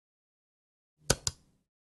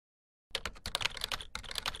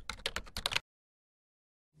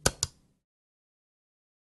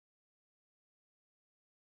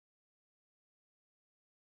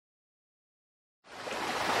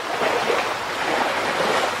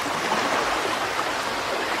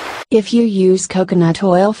If you use coconut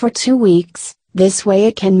oil for 2 weeks, this way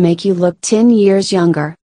it can make you look 10 years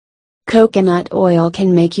younger. Coconut oil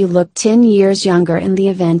can make you look 10 years younger in the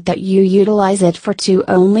event that you utilize it for 2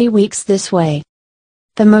 only weeks this way.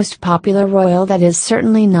 The most popular oil that is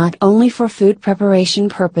certainly not only for food preparation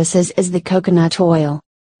purposes is the coconut oil.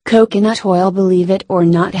 Coconut oil, believe it or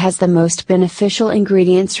not, has the most beneficial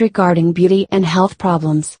ingredients regarding beauty and health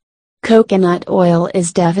problems. Coconut oil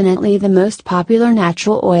is definitely the most popular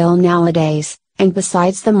natural oil nowadays, and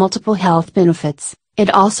besides the multiple health benefits, it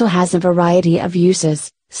also has a variety of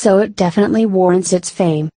uses, so it definitely warrants its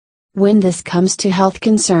fame. When this comes to health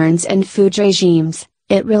concerns and food regimes,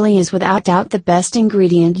 it really is without doubt the best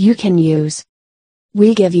ingredient you can use.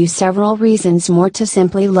 We give you several reasons more to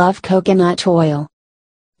simply love coconut oil.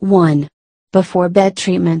 1. Before bed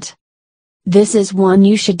treatment. This is one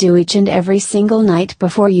you should do each and every single night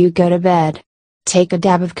before you go to bed. Take a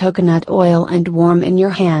dab of coconut oil and warm in your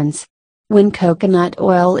hands. When coconut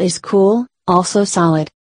oil is cool, also solid.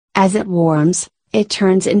 As it warms, it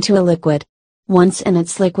turns into a liquid. Once in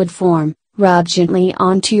its liquid form, rub gently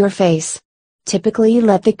onto your face. Typically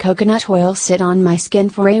let the coconut oil sit on my skin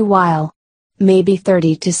for a while. Maybe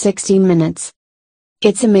 30 to 60 minutes.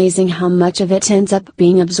 It's amazing how much of it ends up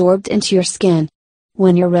being absorbed into your skin.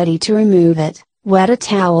 When you're ready to remove it, wet a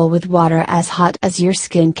towel with water as hot as your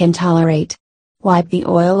skin can tolerate. Wipe the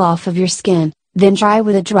oil off of your skin, then dry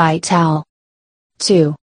with a dry towel.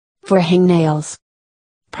 2. For hangnails.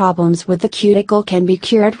 Problems with the cuticle can be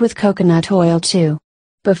cured with coconut oil too.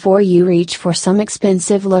 Before you reach for some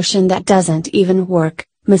expensive lotion that doesn't even work,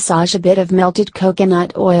 massage a bit of melted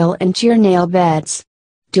coconut oil into your nail beds.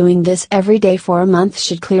 Doing this every day for a month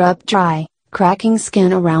should clear up dry, cracking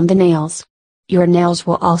skin around the nails. Your nails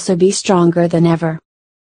will also be stronger than ever.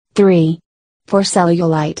 3. For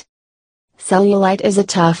cellulite. Cellulite is a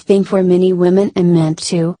tough thing for many women and men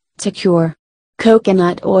to cure.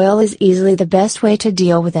 Coconut oil is easily the best way to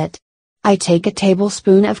deal with it. I take a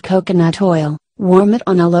tablespoon of coconut oil, warm it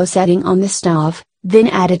on a low setting on the stove, then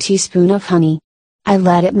add a teaspoon of honey. I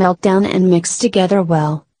let it melt down and mix together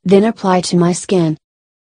well, then apply to my skin.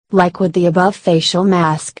 Like with the above facial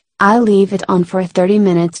mask, I leave it on for 30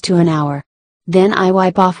 minutes to an hour. Then I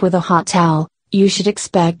wipe off with a hot towel. You should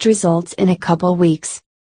expect results in a couple weeks.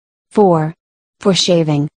 4. For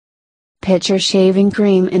shaving. Picture shaving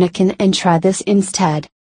cream in a can and try this instead.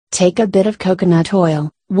 Take a bit of coconut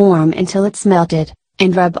oil, warm until it's melted,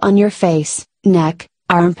 and rub on your face, neck,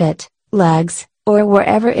 armpit, legs, or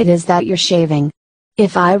wherever it is that you're shaving.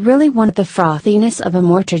 If I really want the frothiness of a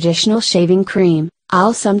more traditional shaving cream,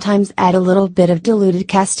 I'll sometimes add a little bit of diluted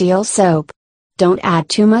Castile soap. Don't add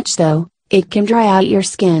too much though, it can dry out your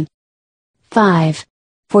skin. 5.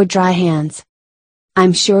 For dry hands.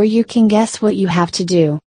 I'm sure you can guess what you have to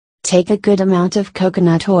do. Take a good amount of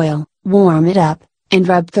coconut oil, warm it up, and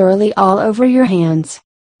rub thoroughly all over your hands.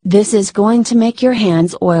 This is going to make your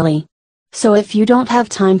hands oily. So if you don't have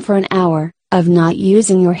time for an hour of not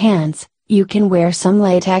using your hands, you can wear some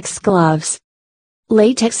latex gloves.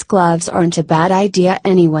 Latex gloves aren't a bad idea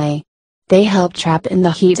anyway. They help trap in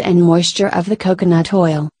the heat and moisture of the coconut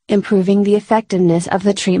oil, improving the effectiveness of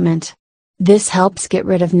the treatment. This helps get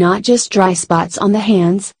rid of not just dry spots on the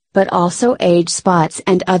hands, but also age spots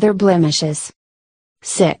and other blemishes.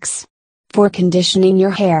 6. For conditioning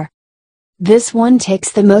your hair. This one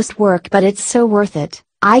takes the most work, but it's so worth it,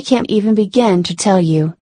 I can't even begin to tell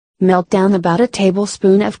you. Melt down about a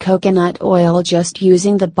tablespoon of coconut oil just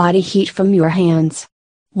using the body heat from your hands.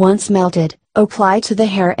 Once melted, apply to the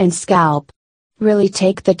hair and scalp. Really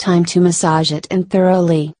take the time to massage it and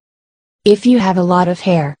thoroughly. If you have a lot of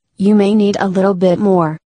hair, you may need a little bit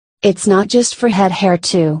more. It's not just for head hair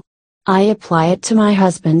too. I apply it to my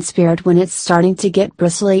husband's beard when it's starting to get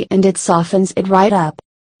bristly and it softens it right up.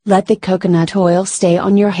 Let the coconut oil stay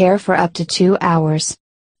on your hair for up to 2 hours.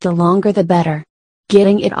 The longer the better.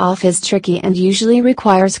 Getting it off is tricky and usually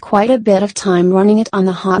requires quite a bit of time running it on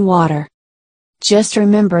the hot water. Just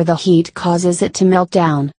remember the heat causes it to melt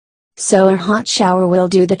down. So a hot shower will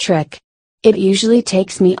do the trick. It usually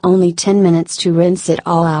takes me only 10 minutes to rinse it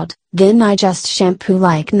all out, then I just shampoo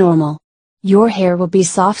like normal. Your hair will be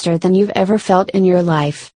softer than you've ever felt in your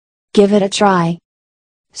life. Give it a try.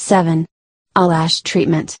 7. A lash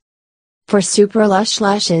treatment. For super lush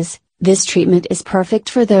lashes, this treatment is perfect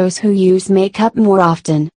for those who use makeup more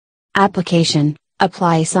often. Application.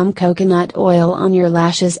 Apply some coconut oil on your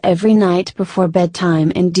lashes every night before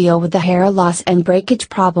bedtime and deal with the hair loss and breakage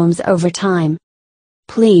problems over time.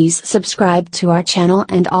 Please subscribe to our channel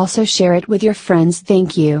and also share it with your friends.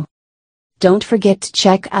 Thank you. Don't forget to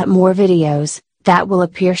check out more videos that will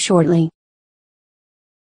appear shortly.